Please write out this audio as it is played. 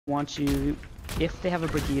want you, if they have a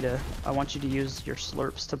Brigitte, I want you to use your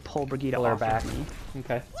slurps to pull Brigitte Pull her off back. of me.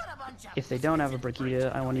 Okay. If they don't have a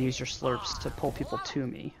Brigitte, I want to use your slurps to pull people to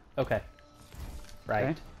me. Okay. Right.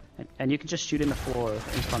 Okay? And you can just shoot in the floor in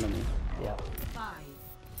front of me. Yeah.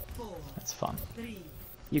 That's fun.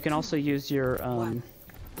 You can also use your,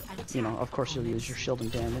 you know, of course you'll use your shield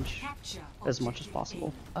and damage as much as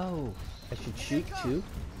possible. Oh, I should shoot too?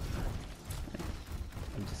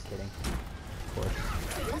 I'm just kidding. Of course.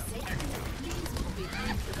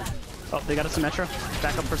 Oh, they got a Symmetra.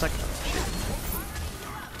 Back up for a sec.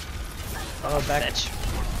 Oh, back. Bitch.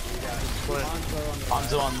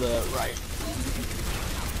 Hanzo on the right.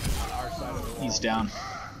 He's down.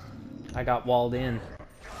 I got walled in.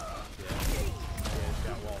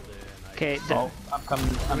 Okay, Oh, I'm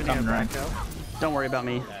coming around. don't worry about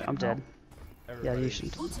me. I'm dead. Yeah, you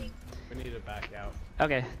should. We need to back out.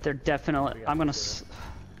 Okay, they're definitely. I'm gonna.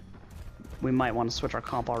 We might want to switch our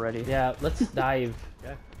comp already. Yeah, let's dive.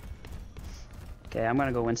 Yeah. Okay, I'm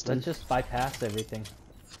gonna go Winston. Let's just bypass everything.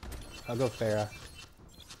 I'll go Pharah.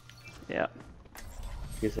 Yeah.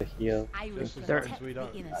 Use a heal. There. We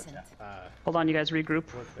don't. Hold on, you guys.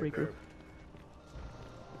 Regroup. With the Regroup. group.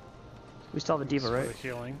 We still have a diva, right?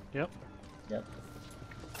 Healing. Yep. Yep.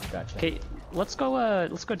 Gotcha. Okay, let's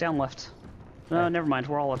go down left. No, never mind.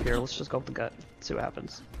 We're all up here. Let's just go up the gut. See what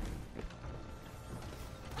happens.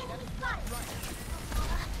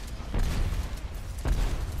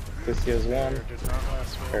 This heals one. Did not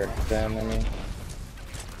last very Or long. them, I mean.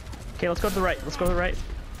 Okay, let's go to the right. Let's go to the right.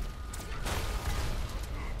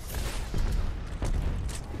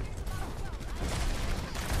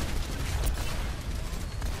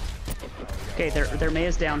 Okay, their May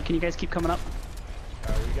is down. Can you guys keep coming up?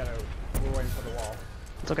 We're waiting for the wall.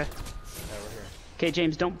 It's okay. Yeah, we're here. Okay,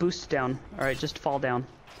 James, don't boost down. Alright, just fall down.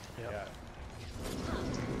 Yeah.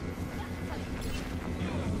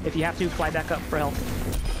 If you have to, fly back up for help.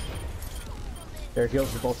 Their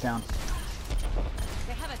heals are both down.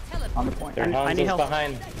 On the point. I need Hanzo's help.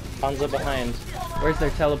 behind. Hanzo behind. Where's their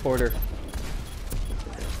teleporter?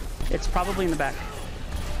 It's probably in the back.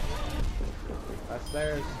 That's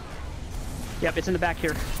theirs. Yep, it's in the back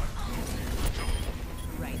here.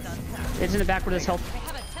 It's in the back where this health,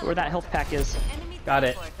 where that health pack is. Got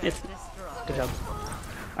it. It's good job.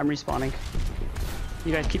 I'm respawning.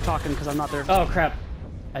 You guys keep talking because I'm not there. Oh crap!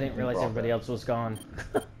 I didn't realize everybody else was gone.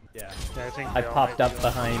 Yeah. Yeah, I think I they all popped might up be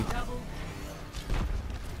behind.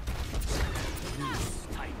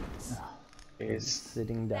 Jeez.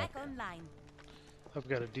 Sitting duck. I've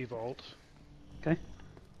got a diva ult. Okay.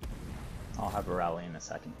 I'll have a rally in a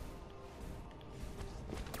second.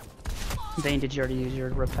 Vayne, did you already use your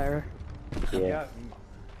repair? Yeah.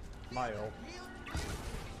 My ult.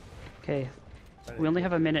 Okay. We only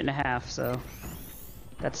have a minute and a half, so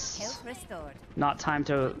that's not time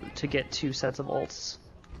to get 2 sets of ults.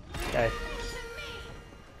 Okay.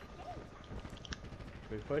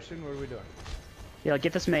 We pushing? What are we doing? Yeah,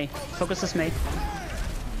 get this May. Focus this May.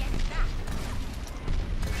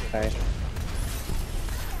 Okay.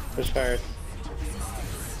 Push first.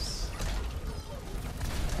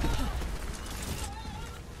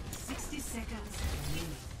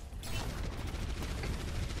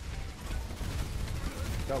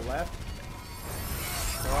 Go left.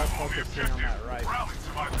 So I'm focusing on that right.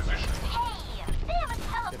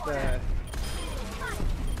 Get the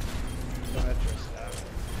Symmetra stuff.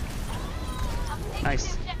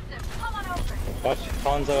 Nice. Watch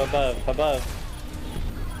Hanzo above. Above.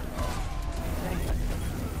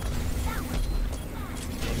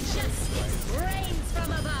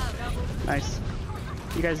 Nice.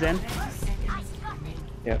 You guys in?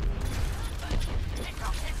 Yep.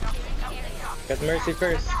 Got the Mercy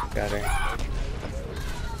first. Got her.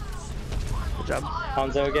 Good job.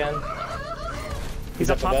 Hanzo again. He's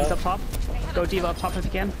up top. above. He's up top. Go diva up top if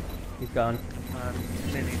you can. He's gone.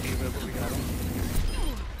 Mini diva, but we got him.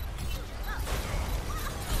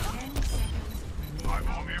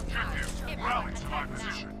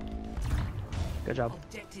 Good job.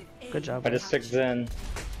 Good job. I just took Zen.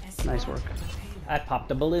 Nice work. I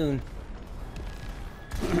popped a balloon.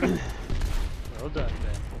 Well done,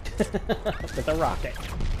 With a rocket.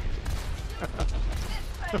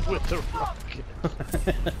 then. With the rocket.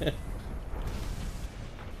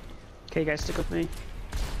 Okay, guys, stick with me.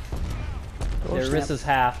 Oh, Their snap. wrist is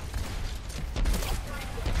half.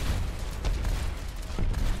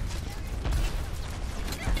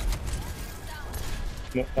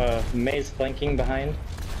 May's flanking behind.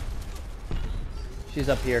 She's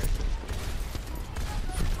up here.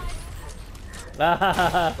 They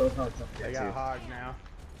got hog now.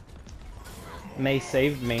 May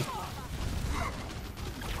saved me.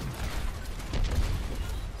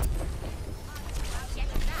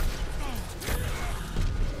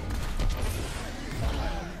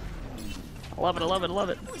 I love it, I love it, I love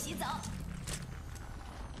it.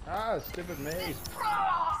 Ah, stupid maze.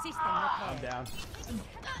 I'm down.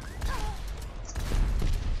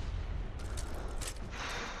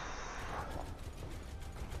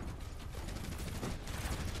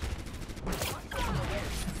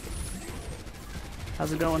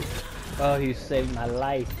 How's it going? Oh, you saved my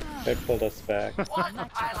life. They pulled us back.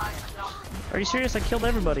 Are you serious? I killed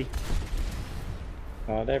everybody.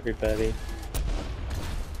 Not everybody.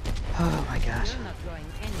 Oh my gosh.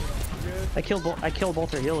 I killed both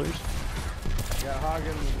their healers. Got Hog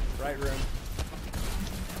in the right room.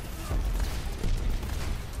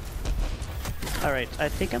 Alright, I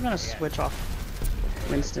think I'm gonna switch off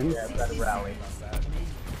Winston. Yeah, better rally.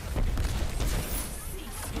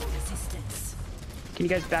 Can you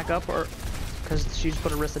guys back up, or because she just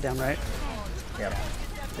put Arissa down, right? Yep.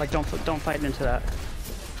 Like don't fight into that.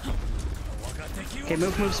 Okay,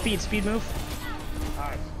 move, speed, move.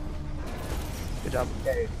 Nice. Good job.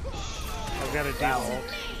 Okay. I've got a default.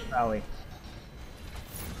 Rally.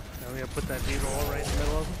 Now we gotta put that default right in the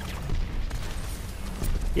middle of them.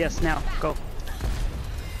 Yes, now go.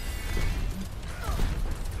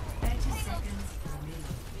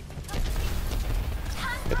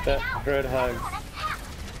 Get that Roadhog.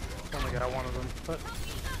 Only got one of them. But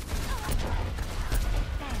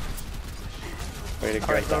Way to All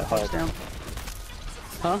grab right, go that punch health. down.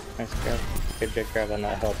 Huh? Nice grab. Good grab on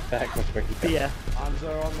that health back before he got Yeah.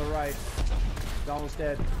 Hanzo on the right. He's almost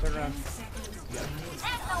dead. Turn around.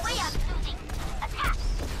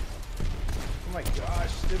 Oh my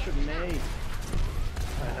gosh, stupid maze.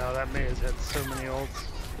 I know that maze had so many ults.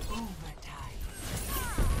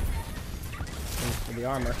 Thanks for the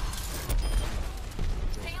armor.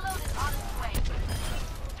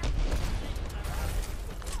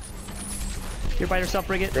 You're by yourself,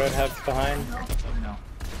 Brigit. Roadhog's behind. No.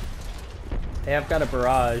 Hey, I've got a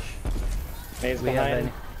barrage. Maze We have behind.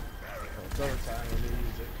 an... It's overtime when you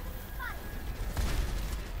use it.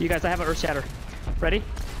 You guys, I have an Earth Shatter. Ready?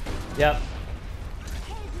 Yep.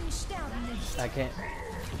 I can't...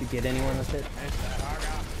 Did you get anyone with it?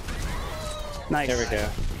 Nice. There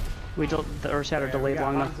we go. The Earth Shatter Okay, we delayed got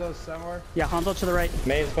long enough. Hanzo somewhere. Yeah, Hanzo to the right.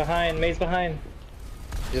 Maze behind. Maze behind.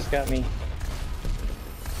 You just got me.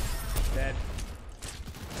 Dead.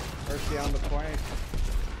 Mercy on the point.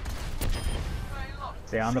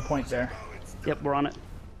 Stay on the point there. Yep, we're on it.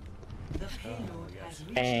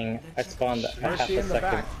 Dang. I spawned a half Mercy a in the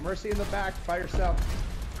second. back. Mercy in the back. By yourself.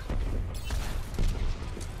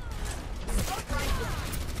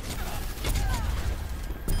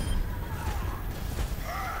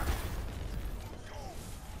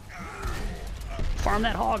 Farm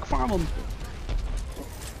that hog, farm him.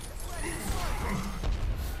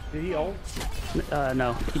 Did he ult?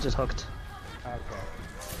 No, he just hooked. Okay.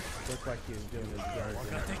 Looked like he was doing his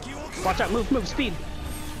guard. Watch out, move, speed.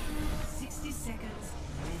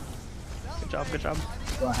 Good job. We're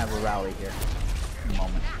gonna have a rally here in a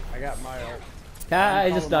moment. I got my ult. Ah, I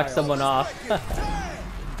just calling knocked my someone off.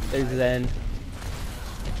 There's Zen.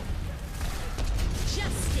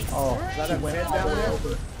 Oh, Is that a hit down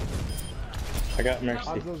there? I got Mercy.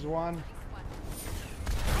 Hanzo's one.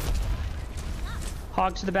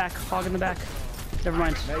 Hog to the back, hog in the back. Never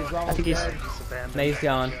mind. Maze I almost think he's... dead. Just abandoned. Maze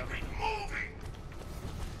gone.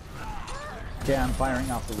 okay, I'm firing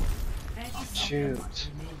off the... Shoot.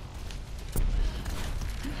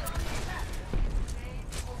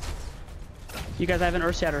 You guys have an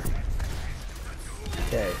Earth Shatter.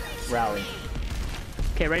 Okay, rally.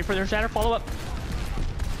 Okay, ready for the Earth Shatter? Follow up.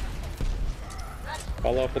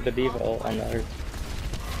 Follow up with the Diva ult on the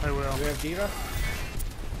Earth. I will. Do we have Diva?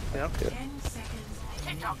 Yep. Yep.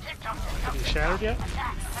 Have you shattered yet?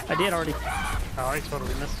 I did already. Oh, I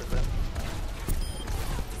totally missed it then.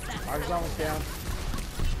 I was almost down.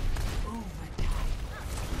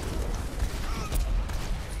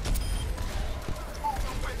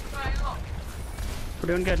 We're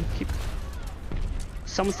doing good. Keep...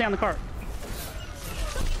 Someone stay on the cart.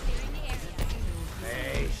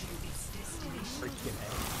 Hey.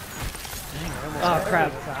 Oh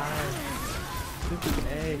crap.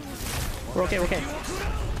 Hey. We're okay, we're okay.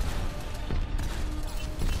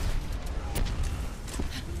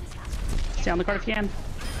 Stay on the cart if you can.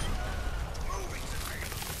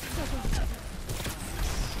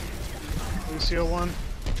 Lucio one.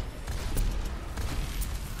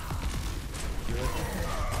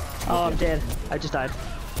 Oh, I'm dead. I just died.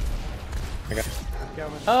 I got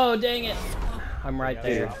Oh, dang it. I'm right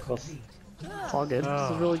there. close. It's all good. This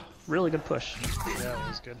is a really, really good push. Yeah, that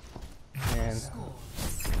was good. Man.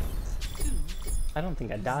 I don't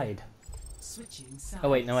think I died. Oh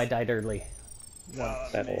wait, no, I died early.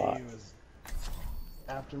 That a lot.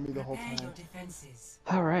 after me the whole time.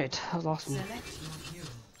 Alright, that was awesome.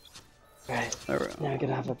 Alright, now I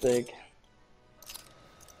gotta have a big.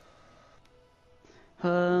 I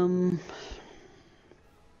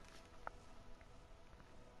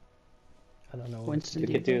don't know. Winston, We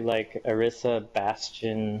could do like Orisa,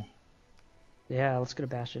 Bastion, yeah, let's get a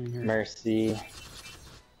Bastion in here. Mercy.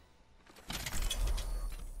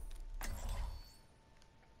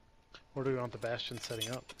 Where do we want the Bastion setting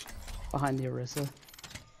up? Behind the Orisa.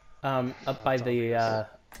 Up by the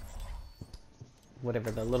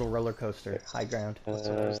whatever, the little roller coaster, high ground. That's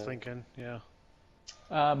what I was thinking, yeah.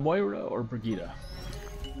 Moira or Brigitte?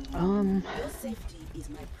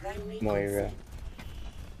 Moira.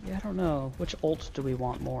 Yeah, I don't know. Which ult do we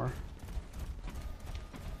want more?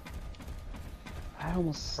 I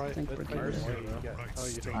almost think Brigitte. Oh,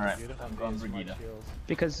 you think Alright, Brigitte? I'm going Brigitte.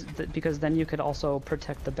 Because then you could also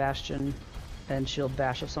protect the Bastion and shield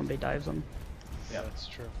bash if somebody dives them. Yeah, that's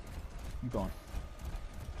true. I'm going.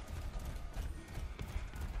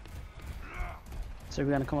 So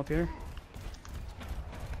we're gonna come up here?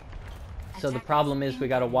 So the problem is we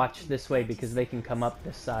gotta watch this way because they can come up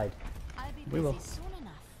this side. We will.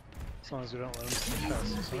 As long as we don't let them see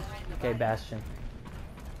us. So. Okay, Bastion.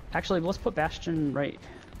 Actually, let's put Bastion right.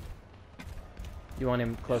 You want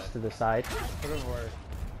him close to the side? Put him where?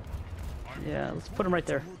 Yeah, let's put him right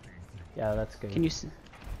there. Yeah, that's good. Can you see?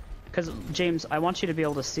 Because James, I want you to be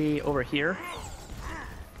able to see over here.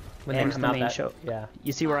 When and they come the out main that, show. yeah.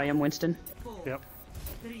 You see where I am, Winston? Yep.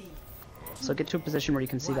 So get to a position where you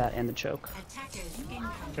can see that and the choke.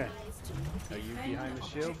 Okay. Are you behind the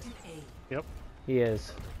shield? Yep. He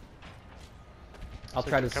is. I'll So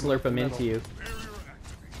try to you're coming up slurp the him into middle. you.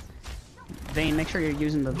 Vayne, make sure you're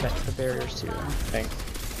using the barriers too. Thanks.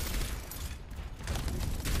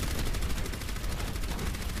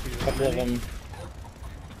 Couple of them.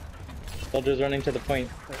 Soldiers running to the point.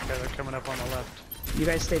 Okay, they're coming up on the left. You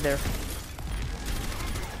guys stay there.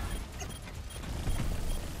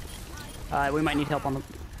 We might need help on the...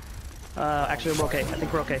 actually, we're okay. I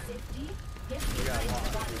think we're okay.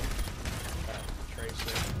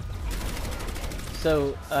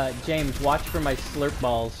 So, James, watch for my slurp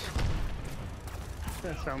balls.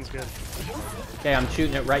 That sounds good. Okay, I'm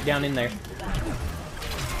shooting it right down in there.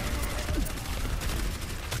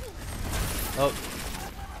 Oh.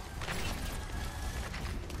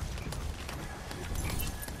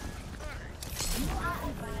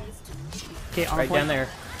 Okay, on Right point. down there.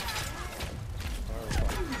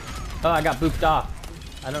 Oh, I got booped off.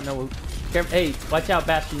 I don't know. Hey, watch out,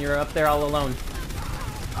 Bastion. You're up there all alone.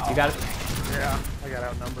 You got it? Yeah, I got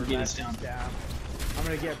outnumbered. Brigitte's down. Down. I'm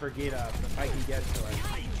gonna get Brigitte up if I can get to it.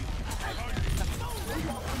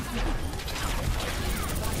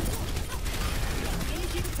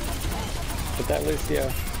 Put that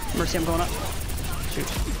Lucio. Mercy, I'm going up. Shoot.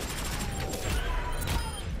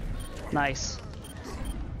 Nice.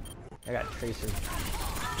 I got Tracer.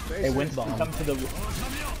 Hey, Winston, come to the...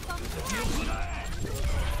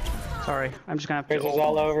 Sorry, I'm just gonna have to... Tracers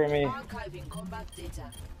all over me.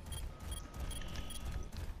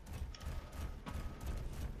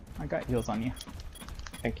 I got heals on you.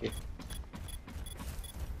 Thank you.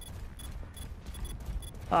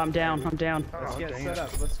 Oh, I'm down, I'm down. Let's Oh, get dang set it.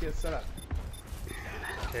 up. Let's get set up.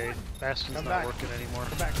 Okay, Bastion's Come not back. working anymore.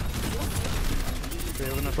 Come back. Do we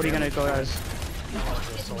have enough What are you gonna damage? go as?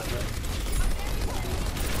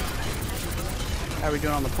 How are we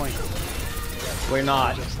doing on the point? We're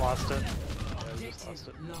not. Just lost it. Yeah, we just lost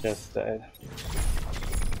it. Just died.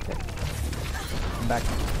 I'm back.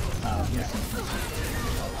 Yeah.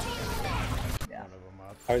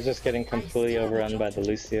 I was just getting completely overrun by the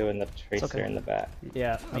Lucio and the Tracer okay. in the back.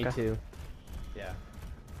 Yeah, me Okay. too. Yeah.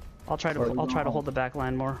 I'll try to hold the back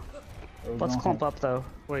line more. Let's clump up though.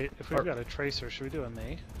 Wait, if we've got a Tracer, should we do a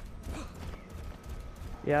May?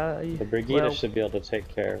 Yeah. The Brigitte well, should be able to take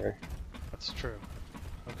care of her. That's true.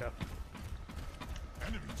 Okay.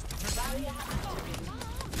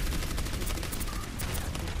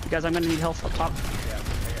 you guys, I'm gonna need health up top.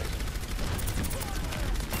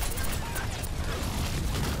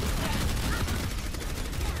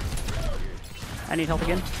 I need help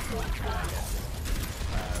again.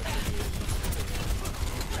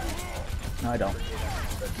 No, I don't.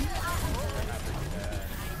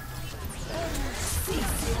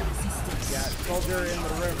 Yeah, soldier in the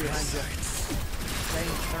room behind you.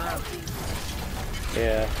 Vayne, turn around.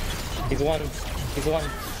 Yeah. He's one. He's one.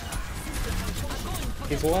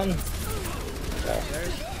 He's one.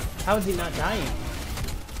 How is he not dying?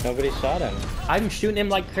 Nobody shot him. I'm shooting him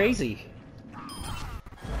like crazy.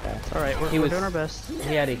 It's alright, we're doing our best.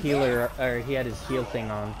 He had a healer, or he had his heal thing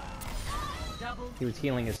on. He was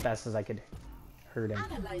healing as fast as I could hurt him.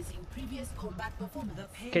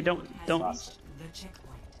 Okay, don't.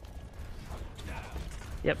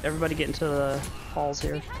 Yep, everybody get into the halls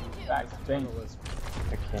here. Back, Jane.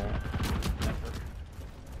 I can't.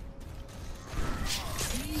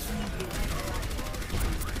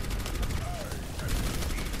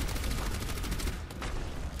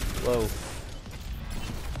 Whoa.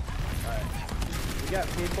 Alright. We got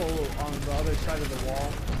people on the other side of the wall.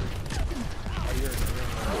 Oh, you're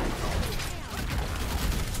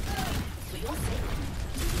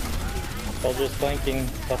Soldier's flanking.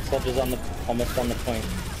 That soldier's almost on the point.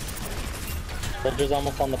 Soldier's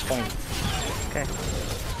almost on the point. Okay.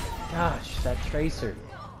 Gosh, that tracer.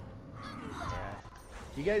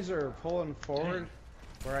 You guys are pulling forward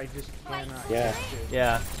where I just cannot Yeah.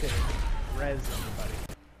 Yeah. to res anybody.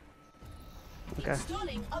 Okay.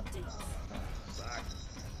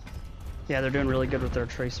 Yeah, they're doing really good with their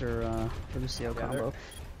Tracer Lucio combo.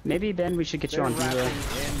 Maybe, Ben, we should get you on Diva.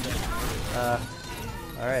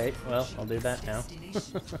 Alright, well, I'll do that now.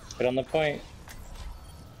 Get on the point.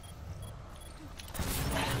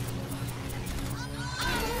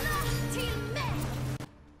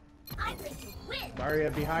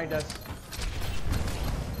 Daria behind us.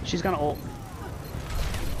 She's gonna ult.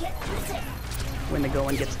 When the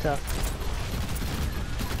going gets tough.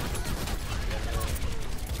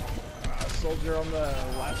 Soldier on the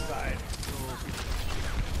left side.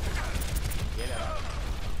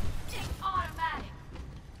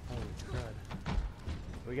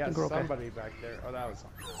 We got somebody back there. Oh, that was.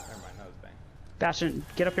 Never mind, that was Bang. Bastion,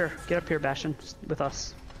 get up here. Get up here, Bastion, with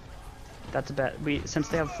us. That's a bet. Since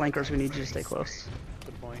they have flankers, we need you to stay close.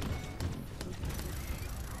 Good point.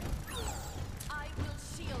 I will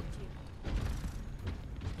shield you.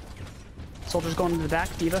 Soldiers going to the back,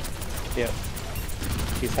 Diva. Yep.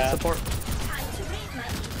 He's half. Support.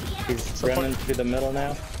 He's running through the middle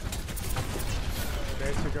now.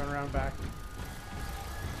 Tracer going around back.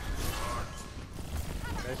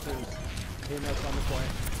 Tracer's hitting us on the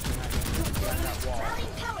point. Behind that wall.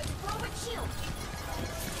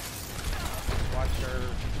 Watch her.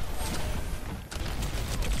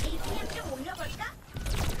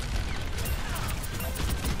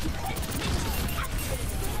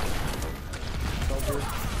 Soldier.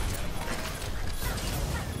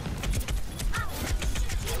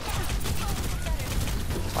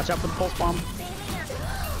 Watch out for the pulse bomb.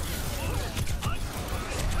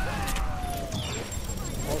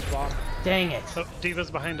 Pulse bomb. Dang it. Oh, Diva's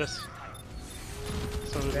behind us.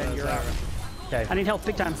 So is Ben, you're out. Okay. I need help,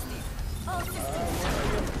 big time.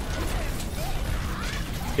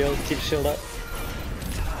 Shield, keep shield up.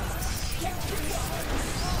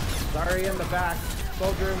 Sorry, in the back.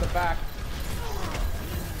 Soldier in the back.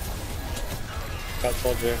 Got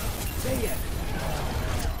soldier. Dang it.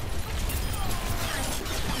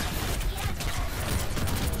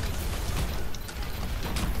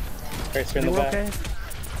 Tracer in the You back. okay?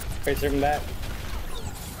 Tracer in the back.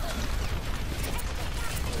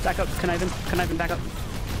 Back up, Conniving, back up.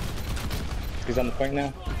 He's on the point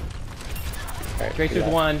now. Alright, Tracer's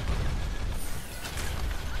one.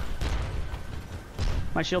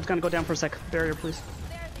 My shield's gonna go down for a sec. Barrier, please.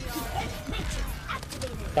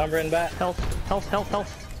 Sombra in back. Health.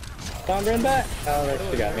 Sombra in back. Oh, that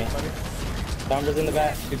she got me. Sombra's in the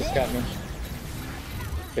back. She just got me.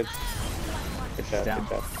 Good. Good job. Down. Good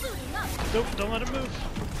job. Nope, don't let him move.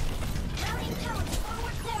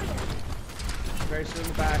 Tracer in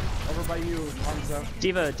the back. Over by you, Hanzo.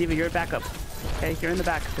 Diva, you're back up. Okay, you're in the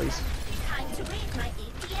back, please.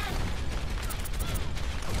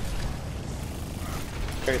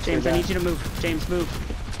 Tracer James, I back. need you to move. James, move.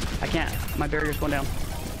 I can't. My barrier's going down.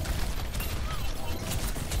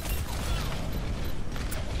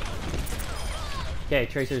 Okay,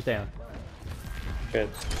 Tracer's down. Good.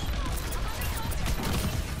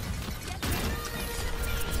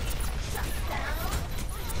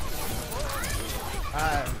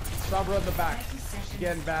 Sombra in the back. She's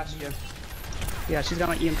getting Bastion. Yeah, she's got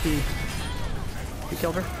my EMP. You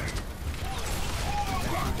killed her?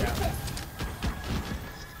 Yeah.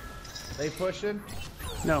 They pushing?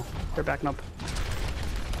 No, they're backing up.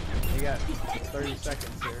 You got 30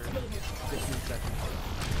 seconds here. 15 seconds.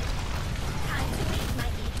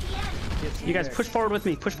 You guys push forward with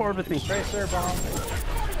me. Push forward with me. Tracer bomb.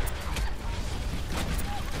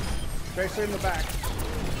 Tracer in the back.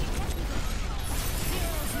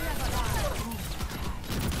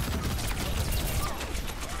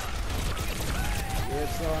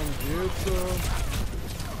 It's on YouTube.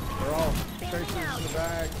 They're all Tracers in the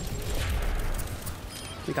back.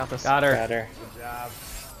 We got this. Got her. Got her. Good job.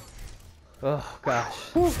 Oh gosh.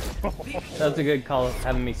 That was a good call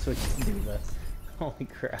having me switch to Diva. Holy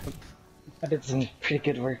crap. I did some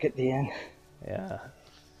pretty good work at the end. Yeah,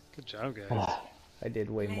 Good job, guys. I did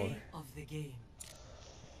way more. Of the game.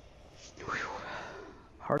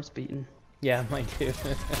 Heart's beating. Yeah, mine too.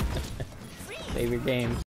 Favorite game.